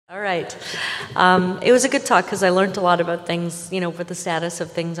right. It was a good talk because I learned a lot about things, what the status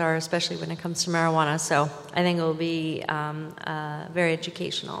of things are, especially when it comes to marijuana. So I think it will be very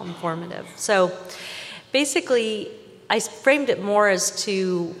educational, informative. So basically, I framed it more as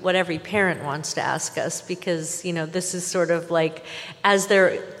to what every parent wants to ask us because, this is sort of like as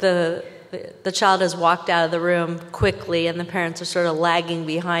the child has walked out of the room quickly and the parents are sort of lagging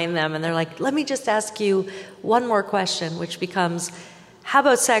behind them and they're like, let me just ask you one more question, which becomes, how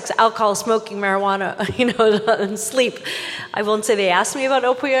about sex, alcohol, smoking, marijuana, and sleep? I won't say they asked me about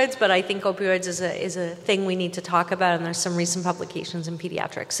opioids, but I think opioids is a thing we need to talk about, and there's some recent publications in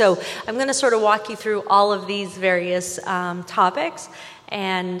Pediatric. So I'm going to sort of walk you through all of these various topics,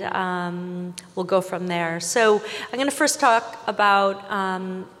 and we'll go from there. So I'm going to first talk about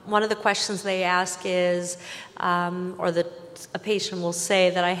one of the questions they ask is, a patient will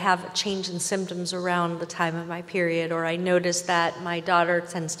say that I have a change in symptoms around the time of my period, or I notice that my daughter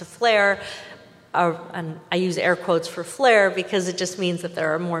tends to flare, and I use air quotes for flare because it just means that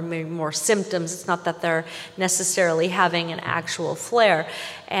there are more symptoms. It's not that they're necessarily having an actual flare.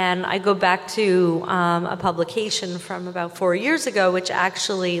 And I go back to a publication from about 4 years ago, which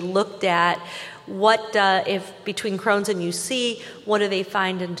actually looked at if between Crohn's and UC, what do they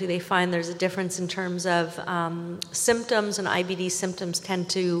find, and do they find there's a difference in terms of symptoms, and IBD symptoms tend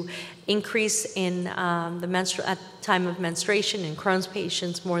to increase in at time of menstruation in Crohn's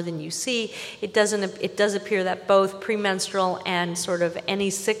patients more than UC. It does appear that both premenstrual and sort of any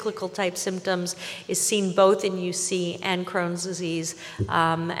cyclical type symptoms is seen both in UC and Crohn's disease,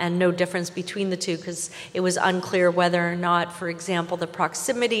 and no difference between the two because it was unclear whether or not, for example, the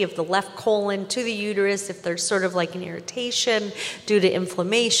proximity of the left colon to the uterus, if there's sort of like an irritation due to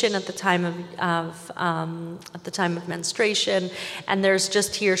inflammation at the time of menstruation, and there's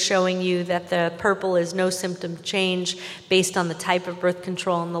just here showing you that the purple is no symptom change based on the type of birth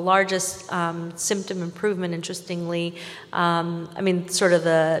control, and the largest symptom improvement, interestingly, sort of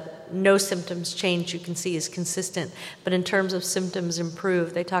the no symptoms change you can see is consistent, but in terms of symptoms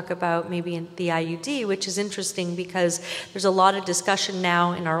improve, they talk about maybe in the IUD, which is interesting because there's a lot of discussion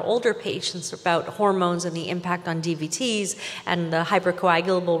now in our older patients about hormones and the impact on DVTs and the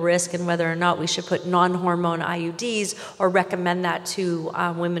hypercoagulable risk and whether or not we should put non-hormone IUDs or recommend that to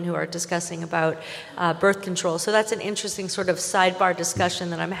women who are discussing about birth control. So that's an interesting sort of sidebar discussion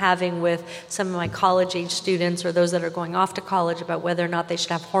that I'm having with some of my college-age students or those that are going off to college about whether or not they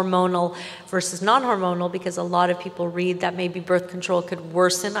should have hormones versus non-hormonal, because a lot of people read that maybe birth control could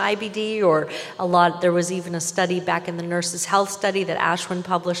worsen IBD, or there was even a study back in the Nurses' Health study that Ashwin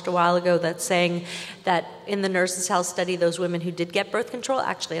published a while ago that's saying that in the Nurses' Health study, those women who did get birth control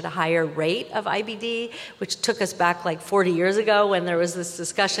actually had a higher rate of IBD, which took us back like 40 years ago when there was this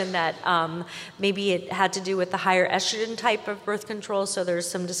discussion that maybe it had to do with the higher estrogen type of birth control, so there's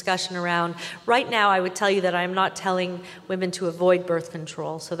some discussion around. Right now, I would tell you that I'm not telling women to avoid birth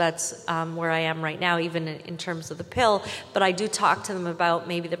control, so that's where I am right now, even in terms of the pill, but I do talk to them about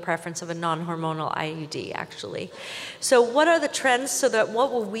maybe the preference of a non-hormonal IUD, actually. So what are the trends? So that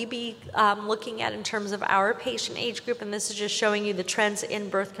what will we be looking at in terms of our patient age group? And this is just showing you the trends in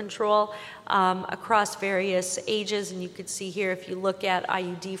birth control across various ages, and you could see here if you look at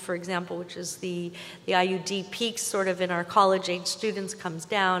IUD, for example, which is the IUD peaks sort of in our college-age students, comes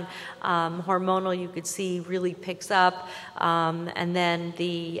down. Hormonal, you could see, really picks up, and then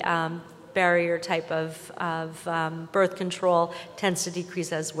the barrier type of birth control tends to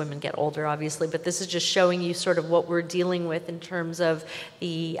decrease as women get older, obviously, but this is just showing you sort of what we're dealing with in terms of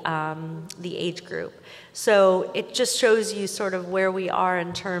the age group. So it just shows you sort of where we are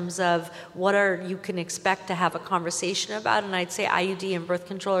in terms of what you can expect to have a conversation about, and I'd say IUD and birth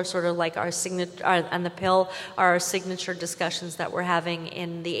control are sort of like our signature, and the pill are our signature discussions that we're having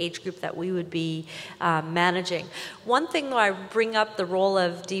in the age group that we would be managing. One thing that I bring up the role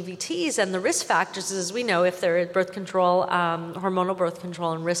of DVTs and the risk factors is, we know if there is birth control, hormonal birth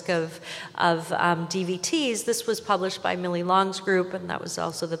control, and risk of DVTs. This was published by Millie Long's group, and that was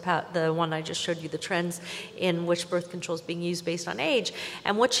also the one I just showed you, the trends in which birth control is being used based on age.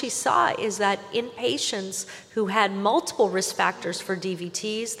 And what she saw is that in patients who had multiple risk factors for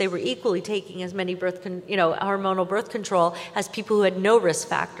DVTs, they were equally taking as many hormonal birth control as people who had no risk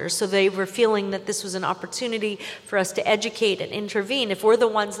factors. So they were feeling that this was an opportunity for us to educate and intervene. If we're the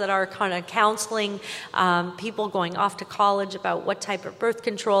ones that are kind of counseling people going off to college about what type of birth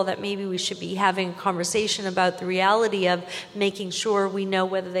control, that maybe we should be having a conversation about the reality of making sure we know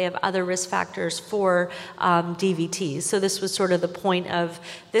whether they have other risk factors for DVTs. So this was sort of the point of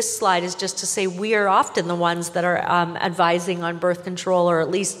this slide, is just to say we are often the ones ones that are advising on birth control, or at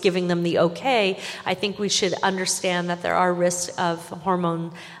least giving them the okay, I think we should understand that there are risks of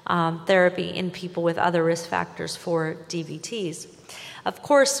hormone therapy in people with other risk factors for DVTs. Of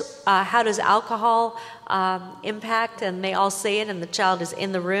course, how does alcohol impact? And they all say it, and the child is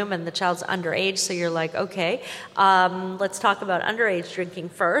in the room, and the child's underage, so you're like, okay, let's talk about underage drinking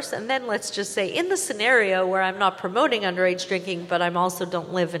first, and then let's just say, in the scenario where I'm not promoting underage drinking, but I'm also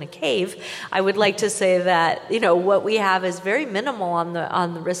don't live in a cave, I would like to say that, you know, what we have is very minimal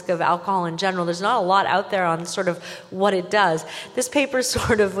on the risk of alcohol in general. There's not a lot out there on sort of what it does. This paper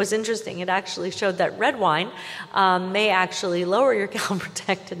sort of was interesting. It actually showed that red wine may actually lower your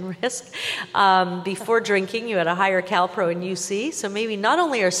calprotectin risk. Before drinking, you had a higher calpro and UC, so maybe not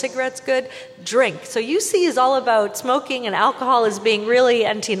only are cigarettes good, drink. So UC is all about smoking, and alcohol is being really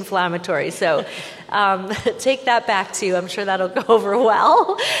anti-inflammatory. So take that back to you. I'm sure that'll go over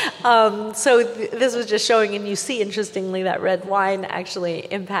well. This was just showing in UC, interestingly, that red wine actually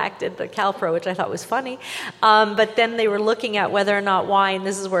impacted the calpro, which I thought was funny. But then they were looking at whether or not wine,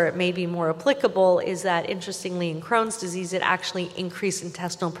 this is where it may be more applicable, is that interestingly in Crohn's disease, it actually increased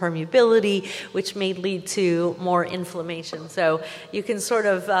intestinal permeability, which may lead to more inflammation. So you can sort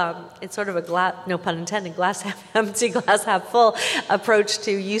of, it's sort of a glass, no pun intended, glass half empty, glass half full approach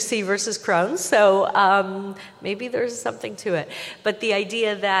to UC versus Crohn's. So maybe there's something to it. But the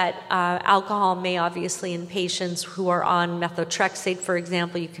idea that alcohol may obviously, in patients who are on methotrexate, for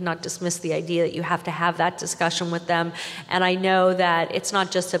example, you cannot dismiss the idea that you have to have that discussion with them. And I know that it's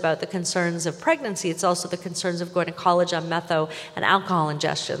not just about the concerns of pregnancy, it's also the concerns of going to college on metho and alcohol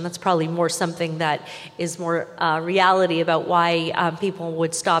ingestion. That's probably more something that is more reality about why people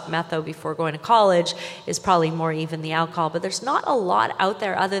would stop metho before going to college, is probably more even the alcohol. But there's not a lot out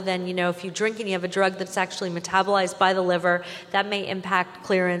there other than, you know, if you drink and you have a drug that's actually metabolized by the liver, that may impact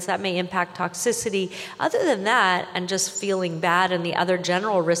clearance, that may impact toxicity. Other than that, and just feeling bad and the other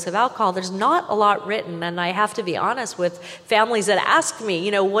general risks of alcohol, there's not a lot written. And I have to be honest with families that ask me,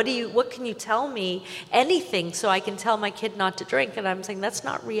 you know, what can you tell me, anything, so I can tell my kid not to drink? And I'm saying that's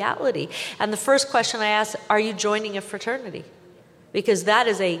not reality. And the first question I ask, are you joining a fraternity? Because that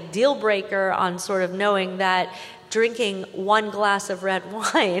is a deal breaker on sort of knowing that drinking one glass of red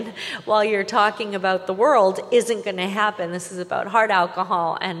wine while you're talking about the world isn't going to happen. This is about hard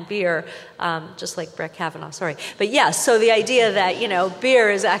alcohol and beer, just like Brett Kavanaugh, sorry. But yes, so the idea that, you know,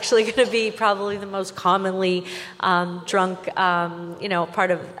 beer is actually going to be probably the most commonly drunk, you know,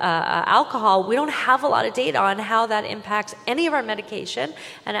 part of alcohol. We don't have a lot of data on how that impacts any of our medication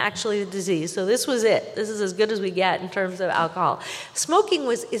and actually the disease. So this was it. This is as good as we get in terms of alcohol. Smoking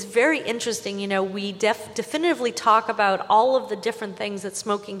is very interesting. You know, we definitively talk about all of the different things that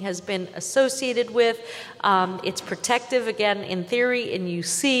smoking has been associated with. It's protective, again, in theory, in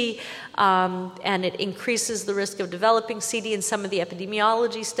UC, and it increases the risk of developing CD in some of the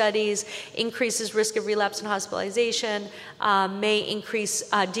epidemiology studies, increases risk of relapse and hospitalization, may decrease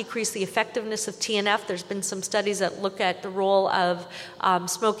the effectiveness of TNF. There's been some studies that look at the role of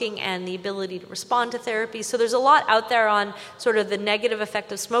smoking and the ability to respond to therapy. So there's a lot out there on sort of the negative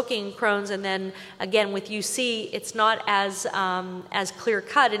effect of smoking in Crohn's, and then again with UC, it's not as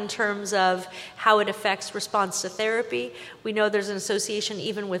clear-cut in terms of how it affects response to therapy. We know there's an association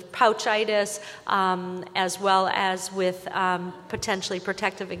even with pouchitis, as well as with potentially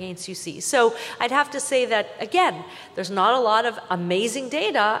protective against UC. So I'd have to say that, again, there's not a lot of amazing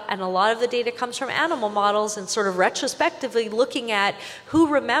data, and a lot of the data comes from animal models and sort of retrospectively looking at who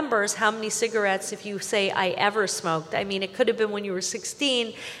remembers how many cigarettes, if you say, I ever smoked. I mean, it could have been when you were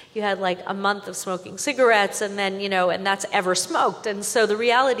 16, you had like a month of smoking cigarettes, and then, you know, and that's ever smoked. And so the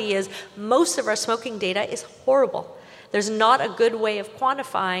reality is most of our smoking data is horrible. There's not a good way of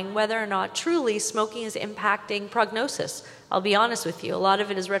quantifying whether or not truly smoking is impacting prognosis. I'll be honest with you. A lot of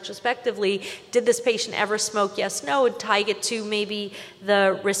it is retrospectively, did this patient ever smoke? Yes, no, and tie it to maybe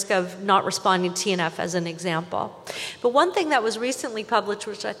the risk of not responding to TNF as an example. But one thing that was recently published,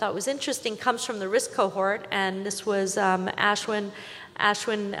 which I thought was interesting, comes from the risk cohort, and this was Ashwin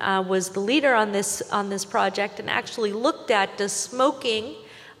was the leader on this project, and actually looked at does smoking,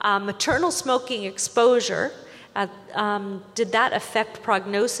 maternal smoking exposure, did that affect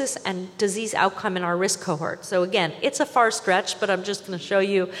prognosis and disease outcome in our risk cohort? So again, it's a far stretch, but I'm just going to show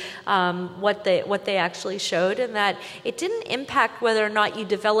you what they actually showed, and that it didn't impact whether or not you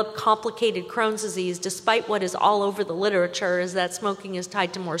develop complicated Crohn's disease, despite what is all over the literature, is that smoking is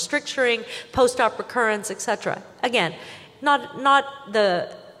tied to more stricturing, post-op recurrence, etc. Again, not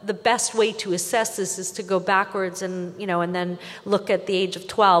the the best way to assess this is to go backwards and, and then look at the age of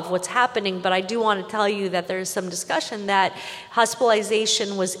 12, what's happening. But I do want to tell you that there's some discussion that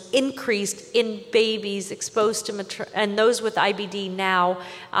hospitalization was increased in babies exposed to and those with IBD now,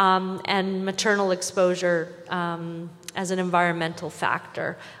 and maternal exposure as an environmental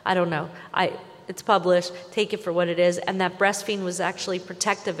factor. I don't know. It's published, take it for what it is, and that breastfeeding was actually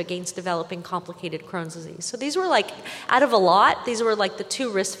protective against developing complicated Crohn's disease. So these were out of a lot, these were the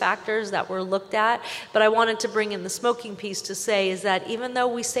 2 risk factors that were looked at, but I wanted to bring in the smoking piece to say is that even though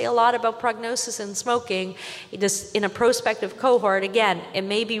we say a lot about prognosis in smoking, in a prospective cohort, again, it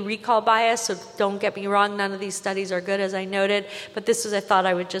may be recall bias, so don't get me wrong, none of these studies are good as I noted, but I thought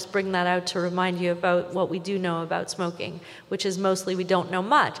I would just bring that out to remind you about what we do know about smoking, which is mostly we don't know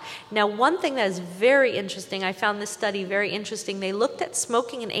much. Now, one thing that is very interesting, I found this study very interesting. They looked at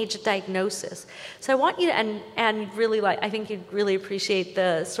smoking and age of diagnosis. So I want you to, and really I think you'd really appreciate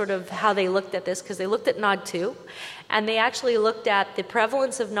the sort of how they looked at this, because they looked at NOD2, and they actually looked at the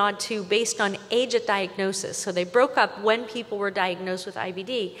prevalence of NOD2 based on age at diagnosis. So they broke up when people were diagnosed with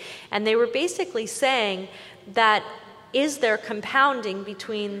IBD, and they were basically saying that is there compounding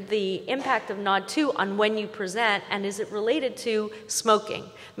between the impact of NOD2 on when you present, and is it related to smoking?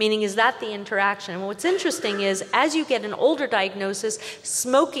 Meaning, is that the interaction? And what's interesting is, as you get an older diagnosis,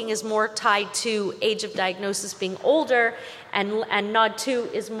 smoking is more tied to age of diagnosis being older, and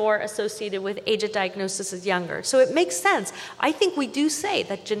NOD2 is more associated with age of diagnosis as younger. So it makes sense. I think we do say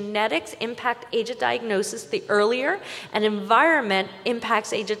that genetics impact age of diagnosis the earlier, and environment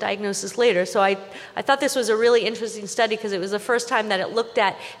impacts age of diagnosis later. So I thought this was a really interesting study, because it was the first time that it looked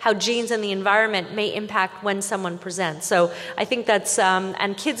at how genes and the environment may impact when someone presents. So I think that's,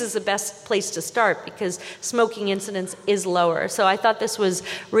 and kids is the best place to start, because smoking incidence is lower. So I thought this was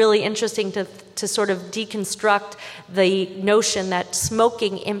really interesting to sort of deconstruct the notion that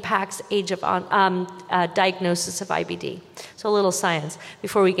smoking impacts age of diagnosis of IBD. So a little science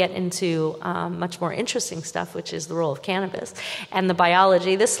before we get into much more interesting stuff, which is the role of cannabis and the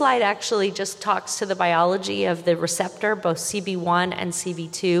biology. This slide actually just talks to the biology of the receptor, both CB1 and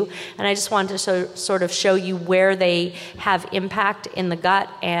CB2, and I just wanted to sort of show you where they have impact in the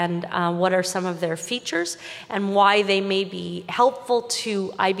gut, and what are some of their features, and why they may be helpful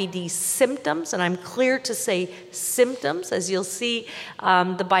to IBD symptoms. And I'm clear to say symptoms. As you'll see,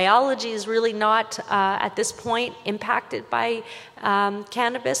 the biology is really not at this point impacted by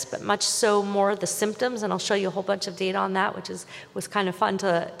cannabis, but much so more the symptoms, and I'll show you a whole bunch of data on that, which was kind of fun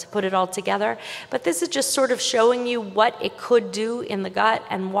to put it all together. But this is just sort of showing you what it could do in the gut,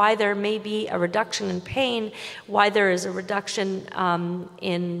 and why there may be a reduction in pain, why there is a reduction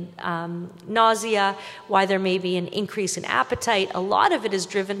in nausea, why there may be an increase in appetite. A lot of it is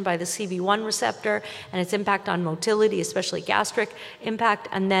driven by the CB1 receptor and its impact on motility, especially gastric impact,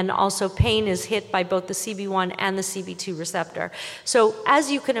 and then also pain is hit by both the CB1 and the CB2 receptor. So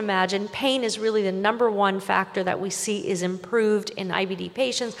as you can imagine, pain is really the #1 factor that we see is improved in IBD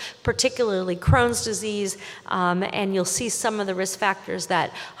patients, particularly Crohn's disease, and you'll see some of the risk factors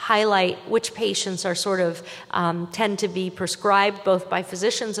that highlight which patients are sort of tend to be prescribed both by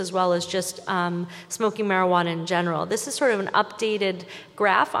physicians as well as just smoking marijuana in general. This is sort of an updated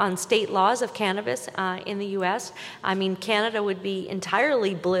graph on state laws of cannabis in the U.S. I mean, Canada would be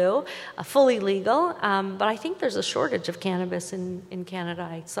entirely blue, fully legal, but I think there's a shortage of cannabis in Canada.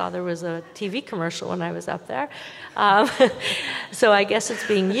 I saw there was a TV commercial when I was up there. So I guess it's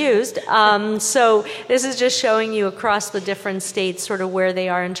being used. So this is just showing you across the different states sort of where they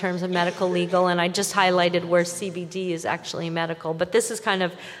are in terms of medical legal, and I just highlighted where CBD is actually medical. But this is kind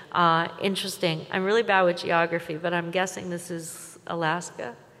of interesting. I'm really bad with geography, but I'm guessing this is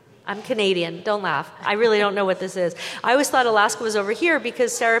Alaska. I'm Canadian, don't laugh. I really don't know what this is. I always thought Alaska was over here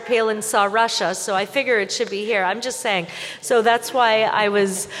because Sarah Palin saw Russia, so I figure it should be here. I'm just saying. So that's why I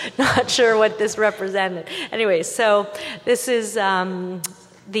was not sure what this represented. Anyway, so this is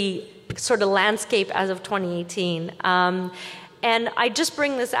the sort of landscape as of 2018. And I just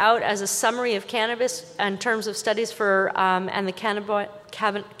bring this out as a summary of cannabis in terms of studies for and the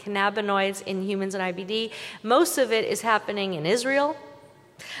cannabinoids in humans and IBD. Most of it is happening in Israel.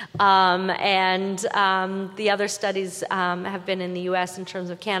 The other studies have been in the U.S. in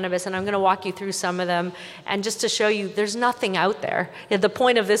terms of cannabis, and I'm going to walk you through some of them, and just to show you there's nothing out there. The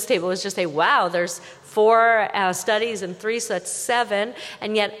point of this table is just say, wow, there's 4 studies and 3, so that's 7,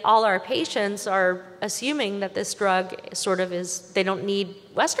 and yet all our patients are assuming that this drug sort of is, they don't need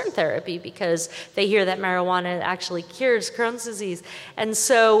Western therapy because they hear that marijuana actually cures Crohn's disease. And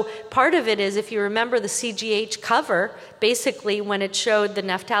so part of it is, if you remember the CGH cover, basically when it showed the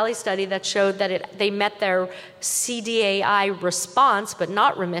Naftali study that showed that they met their CDAI response but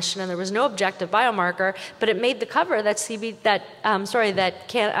not remission, and there was no objective biomarker, but it made the cover that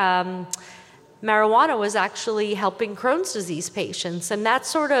marijuana was actually helping Crohn's disease patients. And that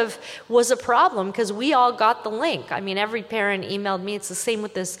sort of was a problem because we all got the link. I mean, every parent emailed me. It's the same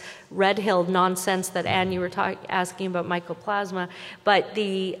with this Red Hill nonsense that, Anne, you were asking about mycoplasma. But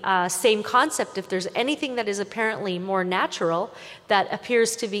the same concept, if there's anything that is apparently more natural that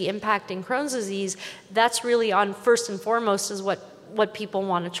appears to be impacting Crohn's disease, that's really on first and foremost is what people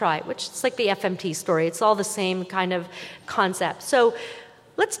want to try, which is like the FMT story. It's all the same kind of concept. So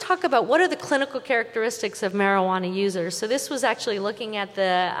let's talk about what are the clinical characteristics of marijuana users. So this was actually looking at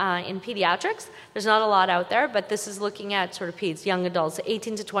in pediatrics. There's not a lot out there, but this is looking at sort of peds, young adults,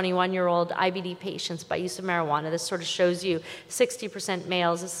 18 to 21-year-old IBD patients by use of marijuana. This sort of shows you 60%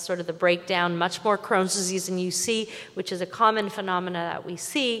 males. This is sort of the breakdown, much more Crohn's disease than you see, which is a common phenomena that we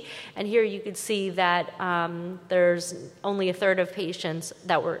see. And here you could see that there's only a third of patients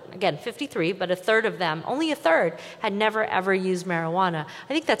that were, again, 53, but a third of them, only a third, had never ever used marijuana.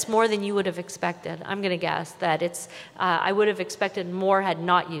 I think that's more than you would have expected. I'm going to guess that it's, I would have expected more had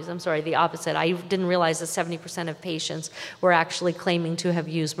not used. I'm sorry, the opposite. I didn't realize that 70% of patients were actually claiming to have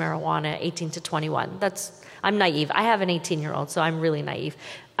used marijuana 18 to 21. I'm naive. I have an 18-year-old, so I'm really naive.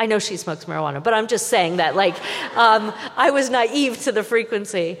 I know she smokes marijuana, but I'm just saying that, like, I was naive to the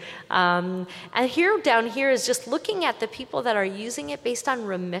frequency. And down here is just looking at the people that are using it based on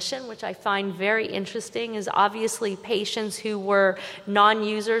remission, which I find very interesting, is obviously patients who were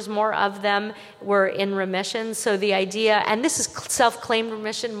non-users, more of them were in remission. So the idea, and this is self-claimed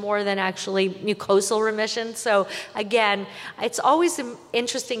remission more than actually mucosal remission. So again, it's always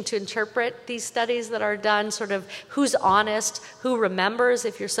interesting to interpret these studies that are done, sort of who's honest, who remembers.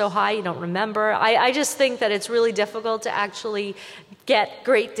 If you're so high you don't remember. I just think that it's really difficult to actually get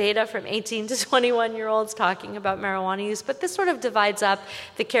great data from 18 to 21-year-olds talking about marijuana use, but this sort of divides up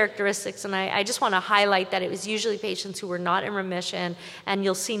the characteristics, and I just want to highlight that it was usually patients who were not in remission, and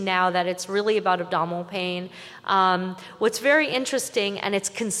you'll see now that it's really about abdominal pain. What's very interesting, and it's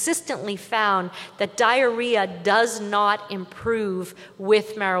consistently found, that diarrhea does not improve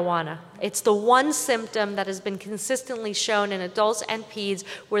with marijuana. It's the one symptom that has been consistently shown in adults and peds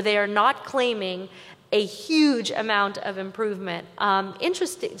where they are not claiming a huge amount of improvement.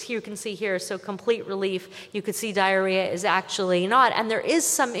 Interesting, you can see here, so complete relief. You could see diarrhea is actually not, and there is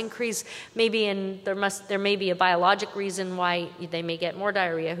some increase, maybe there may be a biologic reason why they may get more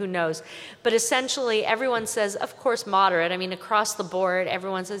diarrhea, who knows. But essentially, everyone says, of course, moderate. I mean, across the board,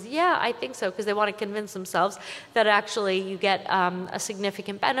 everyone says, yeah, I think so, because they want to convince themselves that actually you get a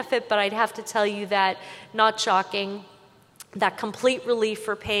significant benefit. But I'd have to tell you that, not shocking, that complete relief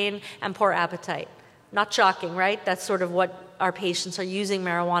for pain and poor appetite. Not shocking, right? That's sort of what our patients are using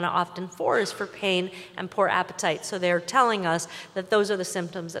marijuana often for, is for pain and poor appetite. So they're telling us that those are the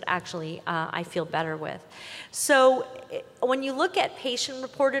symptoms that actually I feel better with. So when you look at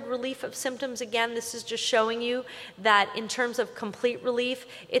patient-reported relief of symptoms, again, this is just showing you that in terms of complete relief,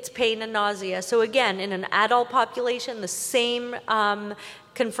 it's pain and nausea. So again, in an adult population, the same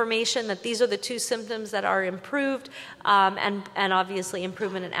confirmation that these are the two symptoms that are improved, and obviously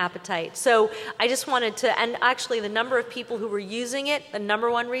improvement in appetite. So I just wanted to, and actually the number of people who were using it, the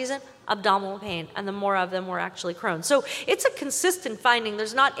number one reason, abdominal pain, and the more of them were actually Crohn's. So it's a consistent finding.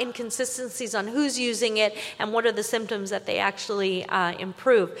 There's not inconsistencies on who's using it and what are the symptoms that they actually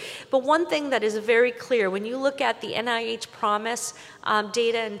improve. But one thing that is very clear, when you look at the NIH PROMISE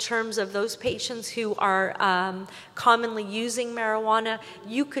data in terms of those patients who are commonly using marijuana,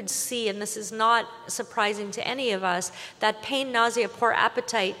 you could see, and this is not surprising to any of us, that pain, nausea, poor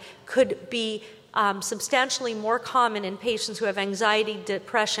appetite could be substantially more common in patients who have anxiety,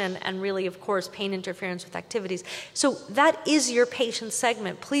 depression, and really, of course, pain interference with activities. So that is your patient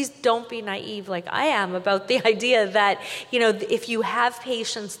segment. Please don't be naive like I am about the idea that, you know, if you have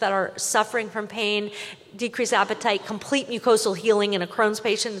patients that are suffering from pain, decreased appetite, complete mucosal healing in a Crohn's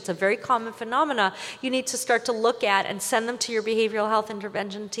patient, it's a very common phenomena, you need to start to look at and send them to your behavioral health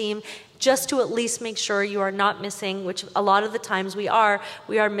intervention team just to at least make sure you are not missing, which a lot of the times we are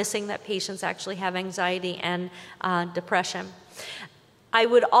missing that patients actually have anxiety and depression. I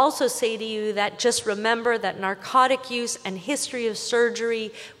would also say to you that just remember that narcotic use and history of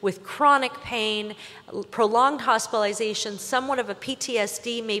surgery with chronic pain, prolonged hospitalization, somewhat of a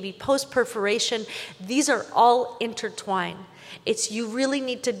PTSD, maybe post-perforation, these are all intertwined. You really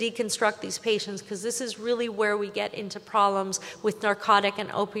need to deconstruct these patients, because this is really where we get into problems with narcotic and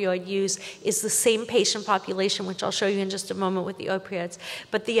opioid use, is the same patient population, which I'll show you in just a moment with the opioids.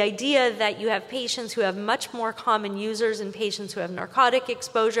 But the idea that you have patients who have much more common users and patients who have narcotic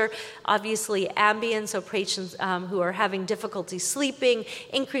exposure, obviously Ambien, so patients who are having difficulty sleeping,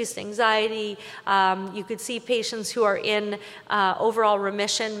 increased anxiety. You could see patients who are in overall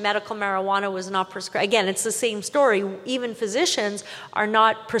remission. Medical marijuana was not prescribed. Again, it's the same story. Even physicians are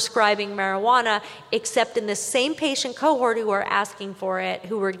not prescribing marijuana, except in the same patient cohort who are asking for it,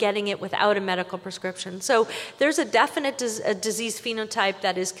 who are getting it without a medical prescription. So there's a definite disease phenotype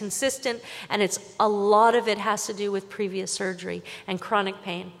that is consistent, and a lot of it has to do with previous surgery and chronic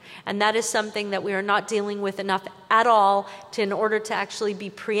pain. And that is something that we are not dealing with enough at all in order to actually be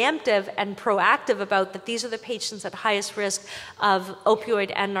preemptive and proactive about that these are the patients at highest risk of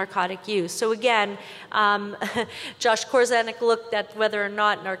opioid and narcotic use. So again, Josh Korzanik looked at whether or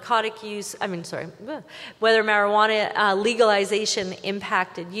not whether marijuana legalization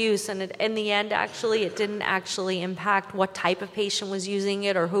impacted use, and in the end, actually, it didn't actually impact what type of patient was using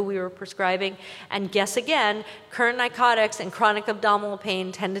it or who we were prescribing. And guess again, current narcotics and chronic abdominal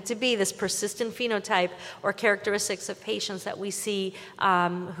pain tended to be this persistent phenotype or characteristics of patients that we see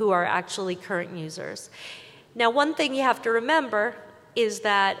who are actually current users. Now, one thing you have to remember is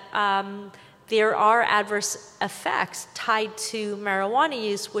that there are adverse effects tied to marijuana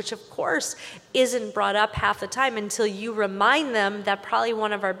use, which of course isn't brought up half the time until you remind them that probably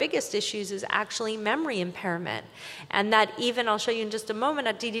one of our biggest issues is actually memory impairment. And that even, I'll show you in just a moment,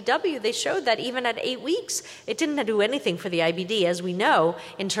 at DDW, they showed that even at 8 weeks, it didn't do anything for the IBD, as we know,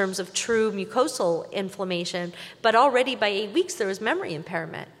 in terms of true mucosal inflammation. But already by 8 weeks, there was memory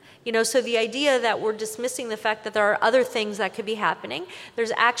impairment. So the idea that we're dismissing the fact that there are other things that could be happening,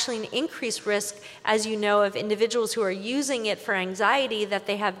 there's actually an increased risk, as you know, of individuals who are using it for anxiety, that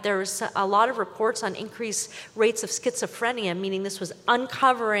there's a lot of reports on increased rates of schizophrenia, meaning this was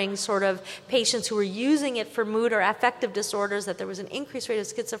uncovering sort of patients who were using it for mood or affective disorders, that there was an increased rate of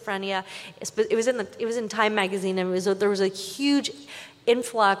schizophrenia. It was in Time magazine, and there was a huge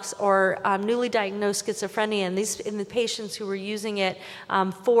influx or newly diagnosed schizophrenia in the patients who were using it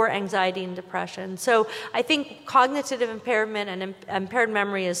for anxiety and depression. So I think cognitive impairment and impaired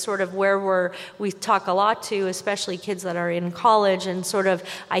memory is sort of where we talk a lot to, especially kids that are in college, and sort of,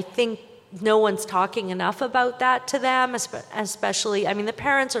 I think, no one's talking enough about that to them, especially, the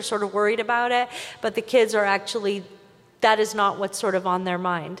parents are sort of worried about it, but the kids are actually, that is not what's sort of on their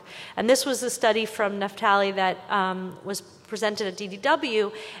mind. And this was a study from Naftali that was presented at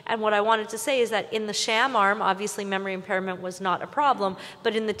DDW, and what I wanted to say is that in the sham arm, obviously memory impairment was not a problem,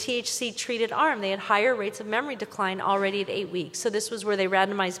 but in the THC-treated arm, they had higher rates of memory decline already at 8 weeks. So this was where they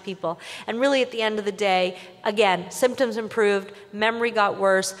randomized people. And really at the end of the day, again, symptoms improved, memory got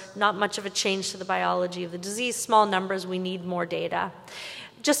worse, not much of a change to the biology of the disease, small numbers, we need more data.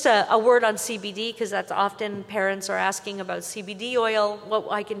 Just a word on CBD, because that's often parents are asking about CBD oil. What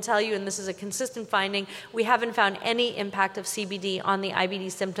I can tell you, and this is a consistent finding, we haven't found any impact of CBD on the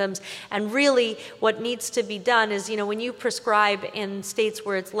IBD symptoms. And really, what needs to be done is, when you prescribe in states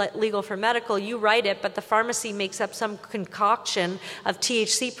where it's legal for medical, you write it, but the pharmacy makes up some concoction of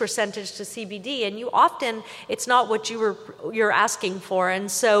THC percentage to CBD, and it's not what you're asking for. And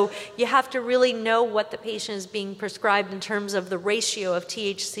so you have to really know what the patient is being prescribed in terms of the ratio of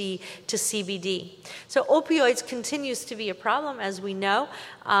THC to CBD. So opioids continues to be a problem, as we know.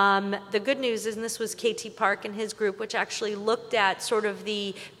 The good news is, and this was KT Park and his group, which actually looked at sort of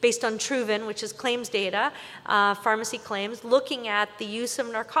based on Truven, which is claims data, pharmacy claims, looking at the use of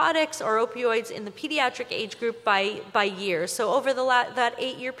narcotics or opioids in the pediatric age group by year. So over that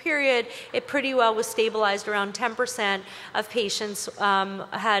 8-year period, it pretty well was stabilized. Around 10% of patients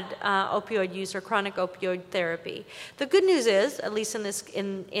had opioid use or chronic opioid therapy. The good news is, at least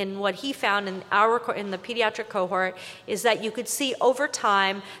in what he found in the pediatric cohort, is that you could see over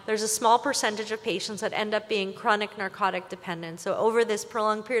time there's a small percentage of patients that end up being chronic narcotic dependent. So over this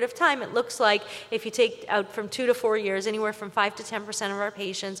prolonged period of time, it looks like if you take out from 2 to 4 years, anywhere from 5 to 10% of our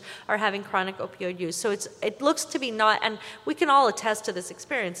patients are having chronic opioid use. So it looks to be not, and we can all attest to this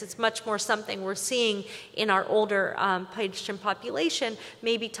experience, it's much more something we're seeing in our older patient population,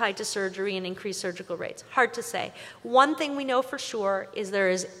 maybe tied to surgery and increased surgical rates. Hard to say. One thing we know for sure is because there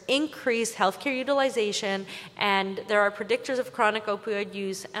is increased healthcare utilization and there are predictors of chronic opioid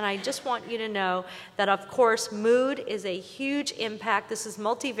use. And I just want you to know that, of course, mood is a huge impact. This is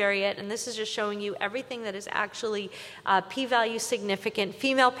multivariate, and this is just showing you everything that is actually p-value significant.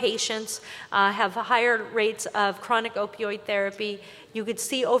 Female patients have higher rates of chronic opioid therapy. You could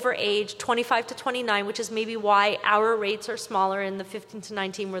see over age 25 to 29, which is maybe why our rates are smaller in the 15 to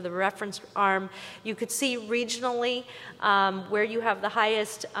 19, where the reference arm. You could see regionally where you have the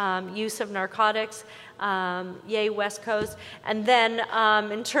highest use of narcotics. Yay, West Coast. And then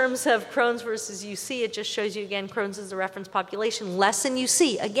in terms of Crohn's versus UC, it just shows you again, Crohn's is the reference population, less than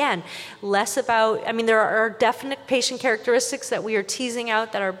UC. Again, less about, I mean, there are definite patient characteristics that we are teasing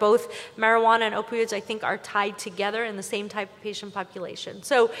out that are both marijuana and opioids, I think, are tied together in the same type of patient population.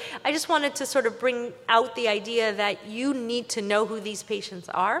 So I just wanted to sort of bring out the idea that you need to know who these patients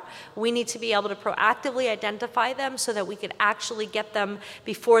are. We need to be able to proactively identify them so that we could actually get them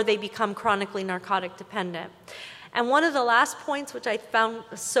before they become chronically narcotic dependent. And one of the last points, which I found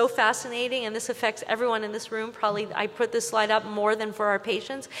so fascinating, and this affects everyone in this room, probably I put this slide up more than for our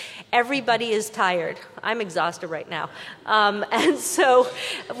patients, everybody is tired. I'm exhausted right now. And so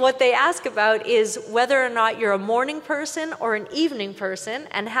what they ask about is whether or not you're a morning person or an evening person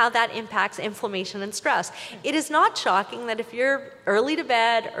and how that impacts inflammation and stress. It is not shocking that if you're early to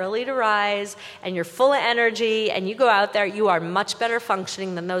bed, early to rise, and you're full of energy and you go out there, you are much better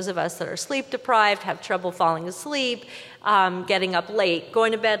functioning than those of us that are sleep deprived, have trouble falling asleep, getting up late,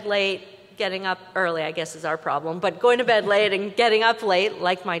 going to bed late, getting up early, I guess is our problem, but going to bed late and getting up late,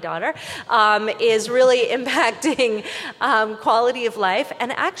 like my daughter, is really impacting quality of life.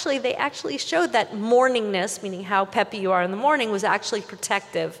 And actually, they actually showed that morningness, meaning how peppy you are in the morning, was actually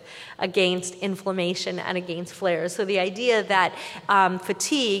protective against inflammation and against flares. So the idea that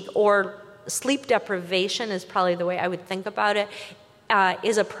fatigue or sleep deprivation is probably the way I would think about it,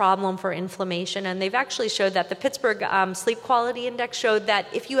 is a problem for inflammation. And they've actually showed that the Pittsburgh Sleep Quality Index showed that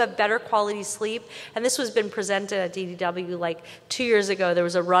if you have better quality sleep, and this was been presented at DDW like 2 years ago, there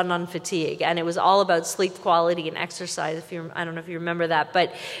was a run on fatigue, and it was all about sleep quality and exercise. I don't know if you remember that,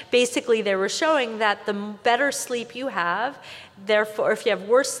 but basically they were showing that the better sleep you have, therefore, if you have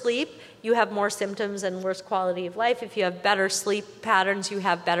worse sleep, you have more symptoms and worse quality of life. If you have better sleep patterns, you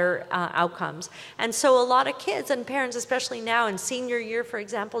have better outcomes. And so a lot of kids and parents, especially now in senior year, for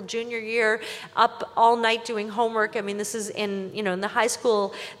example, junior year, up all night doing homework. I mean, this is in, in the high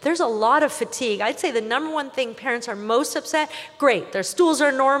school, there's a lot of fatigue. I'd say the number one thing parents are most upset, great, their stools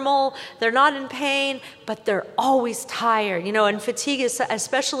are normal, they're not in pain, but they're always tired, and fatigue is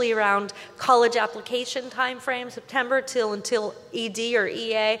especially around college application time frame, September until ED or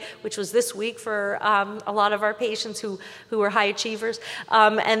EA, which was this week for a lot of our patients who were high achievers.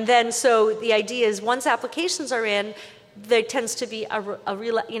 And then so the idea is once applications are in, there tends to be a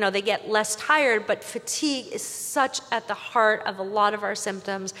real, they get less tired, but fatigue is such at the heart of a lot of our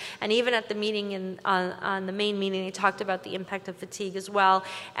symptoms. And even at the meeting, on the main meeting, they talked about the impact of fatigue as well,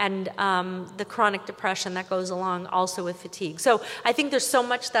 and the chronic depression that goes along also with fatigue. So I think there's so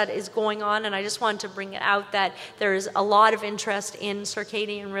much that is going on, and I just wanted to bring it out that there is a lot of interest in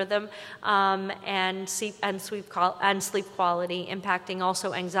circadian rhythm and sleep quality, impacting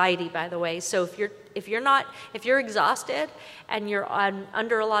also anxiety, by the way. So if you're exhausted and you're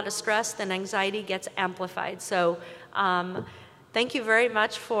under a lot of stress, then anxiety gets amplified. So thank you very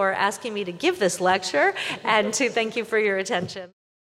much for asking me to give this lecture, and thank you for your attention.